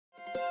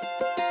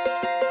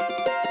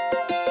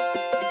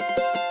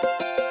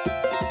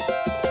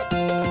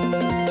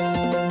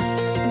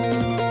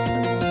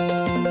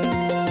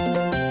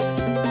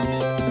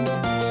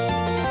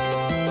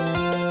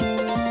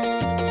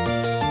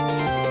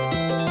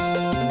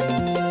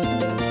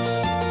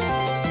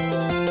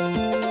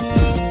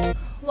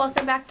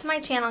Welcome back to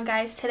my channel,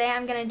 guys. Today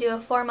I'm going to do a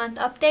 4-month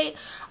update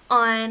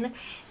on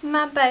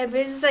my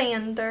baby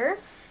Xander.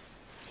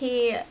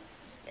 He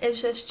is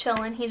just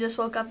chilling. He just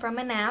woke up from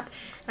a nap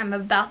and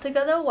I'm about to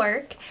go to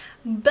work,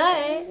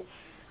 but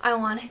I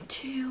wanted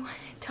to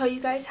tell you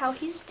guys how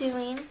he's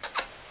doing.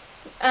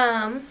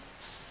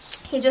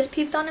 He just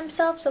puked on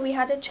himself, so we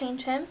had to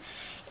change him,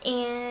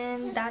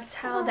 and that's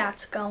how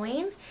that's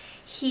going.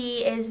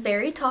 He is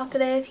very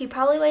talkative. He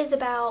probably weighs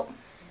about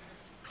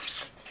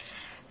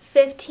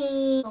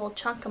 15, little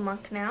chunk of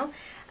munk now.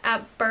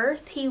 At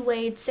birth, he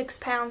weighed 6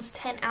 pounds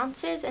 10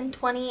 ounces and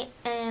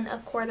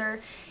 20¼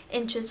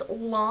 inches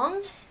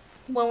long.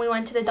 When we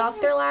went to the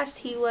doctor last,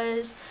 he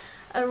was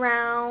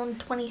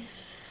around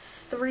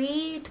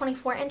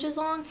 24 inches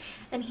long,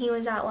 and he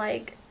was at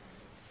like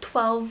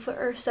 12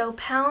 or so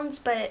pounds,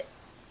 but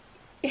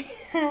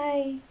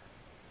hi.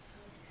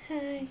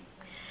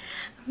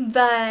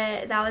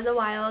 But that was a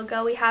while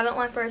ago. We haven't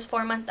went for his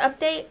 4-month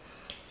update.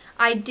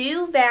 I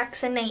do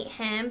vaccinate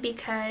him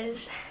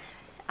because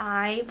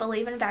I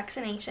believe in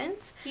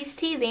vaccinations. He's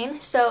teething,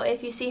 so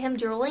if you see him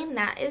drooling,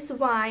 that is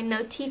why.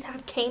 No teeth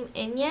have came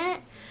in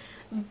yet,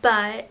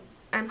 but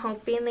I'm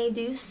hoping they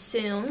do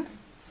soon.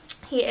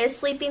 He is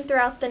sleeping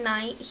throughout the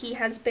night. He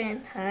has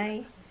been,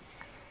 hi.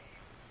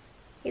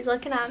 He's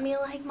looking at me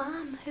like,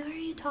 Mom, who are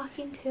you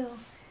talking to?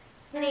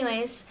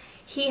 Anyways,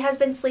 he has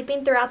been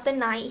sleeping throughout the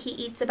night. He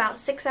eats about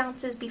 6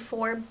 ounces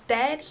before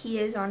bed. He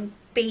is on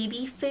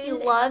baby food. He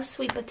loves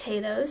sweet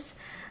potatoes.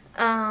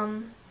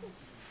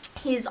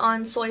 He's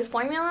on soy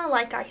formula,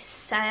 like I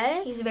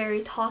said. He's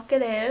very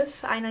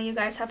talkative. I know you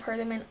guys have heard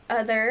him in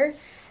other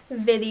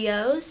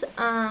videos.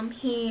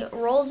 He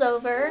rolls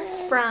over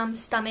from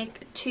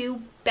stomach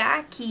to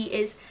back. He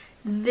is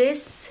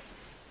this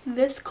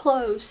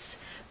close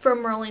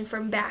from rolling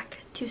from back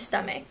to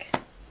stomach.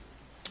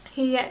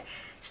 He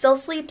still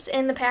sleeps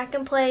in the pack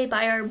and play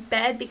by our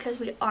bed because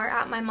we are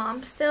at my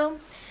mom's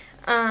still.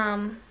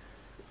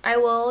 I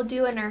will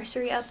do a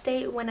nursery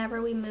update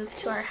whenever we move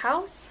to our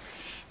house.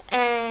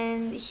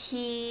 And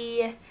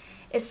he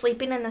is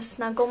sleeping in the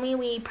Snuggle Me.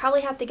 We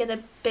probably have to get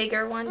a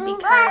bigger one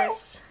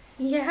because,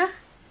 yeah,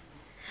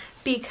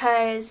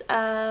 because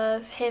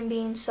of him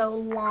being so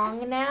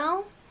long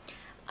now.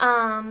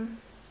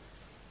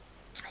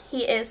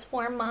 He is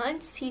 4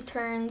 months. He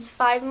turns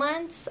 5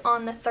 months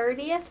on the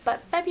 30th,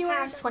 but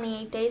February is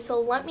 28 days, so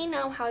let me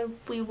know how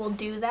we will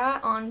do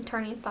that on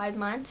turning 5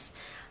 months.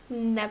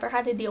 Never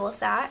had to deal with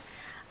that.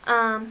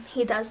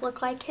 He does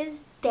look like his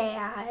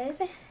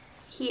dad.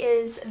 He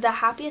is the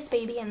happiest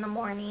baby in the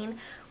morning,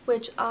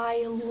 which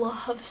I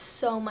love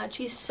so much.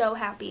 He's so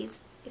happy.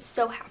 He's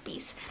so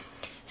happy.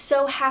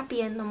 So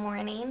happy in the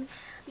morning.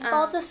 He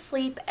falls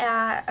asleep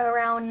at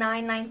around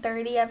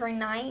 9:30 every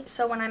night,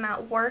 so when I'm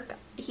at work,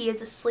 he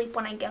is asleep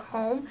when I get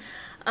home.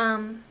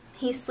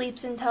 He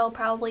sleeps until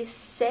probably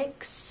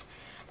 6,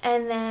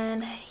 and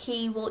then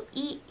he will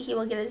eat, he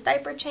will get his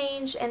diaper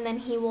changed, and then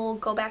he will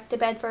go back to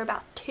bed for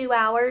about 2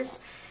 hours,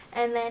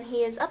 and then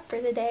he is up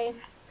for the day.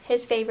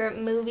 His favorite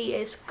movie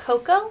is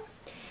Coco,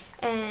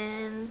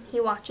 and he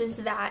watches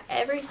that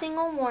every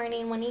single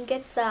morning when he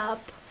gets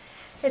up.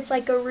 It's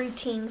like a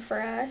routine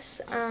for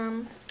us.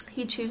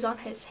 He chews on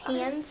his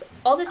hands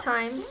all the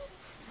time.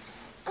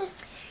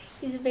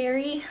 He's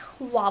very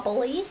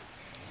wobbly.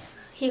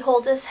 He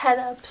holds his head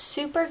up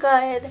super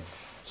good.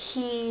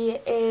 He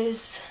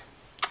is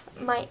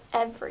my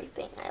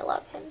everything. I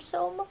love him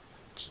so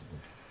much.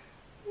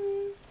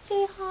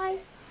 Say hi.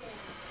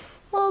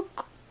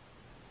 Look.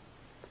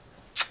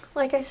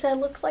 Like I said,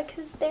 looks like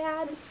his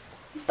dad.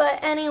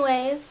 But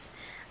anyways,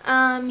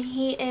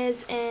 he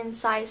is in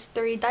size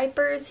 3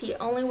 diapers. He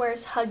only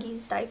wears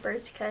Huggies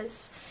diapers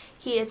because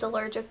he is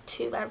allergic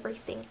to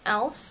everything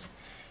else.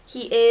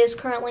 He is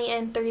currently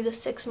in 3 to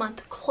 6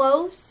 month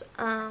clothes.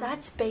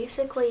 That's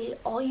basically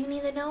all you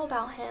need to know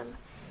about him.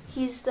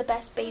 He's the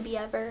best baby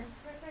ever.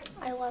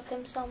 I love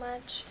him so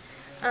much.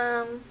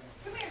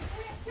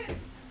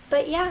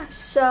 But yeah,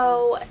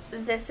 so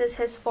this is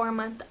his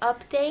 4-month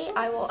update.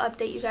 I will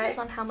update you guys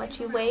on how much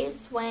he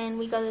weighs when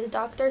we go to the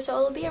doctor. So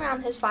it'll be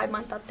around his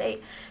 5-month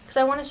update because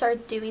I want to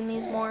start doing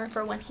these more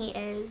for when he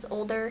is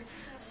older,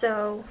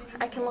 so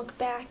I can look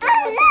back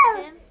and look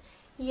at him.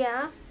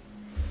 Yeah,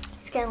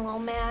 he's getting a little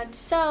mad.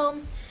 So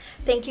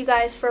thank you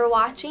guys for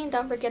watching.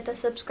 Don't forget to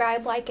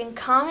subscribe, like, and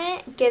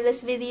comment. Give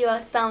this video a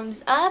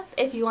thumbs up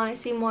if you want to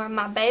see more of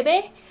my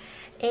baby.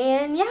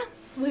 And yeah,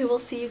 we will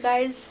see you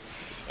guys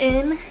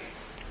in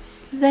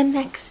the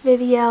next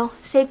video.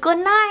 Say good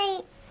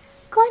night.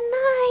 Good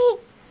night.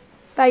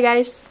 Bye,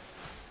 guys.